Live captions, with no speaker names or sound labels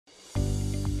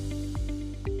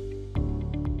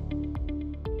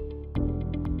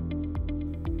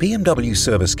BMW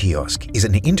Service Kiosk is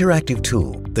an interactive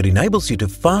tool that enables you to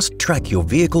fast-track your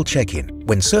vehicle check-in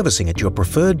when servicing at your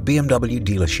preferred BMW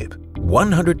dealership,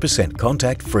 100%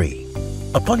 contact-free.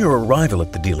 Upon your arrival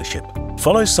at the dealership,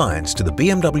 follow signs to the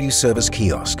BMW Service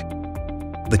Kiosk.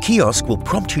 The kiosk will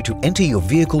prompt you to enter your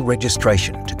vehicle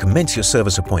registration to commence your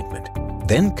service appointment.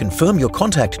 Then confirm your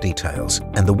contact details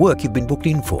and the work you've been booked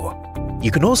in for.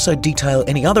 You can also detail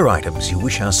any other items you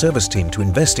wish our service team to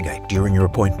investigate during your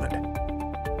appointment.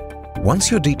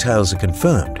 Once your details are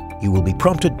confirmed, you will be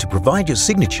prompted to provide your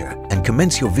signature and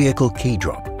commence your vehicle key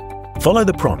drop. Follow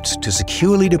the prompts to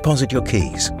securely deposit your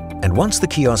keys, and once the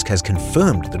kiosk has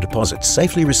confirmed the deposit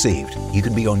safely received, you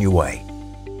can be on your way.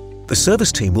 The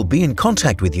service team will be in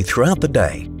contact with you throughout the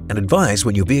day and advise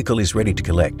when your vehicle is ready to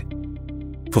collect.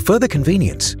 For further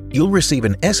convenience, you'll receive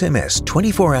an SMS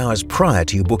 24 hours prior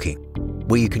to your booking,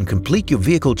 where you can complete your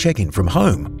vehicle check-in from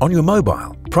home on your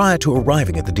mobile prior to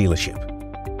arriving at the dealership.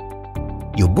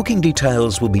 Your booking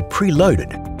details will be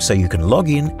preloaded so you can log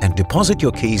in and deposit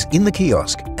your keys in the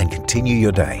kiosk and continue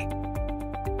your day.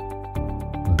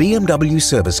 BMW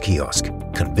Service Kiosk,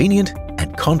 convenient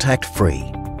and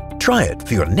contact-free. Try it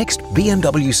for your next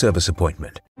BMW service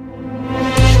appointment.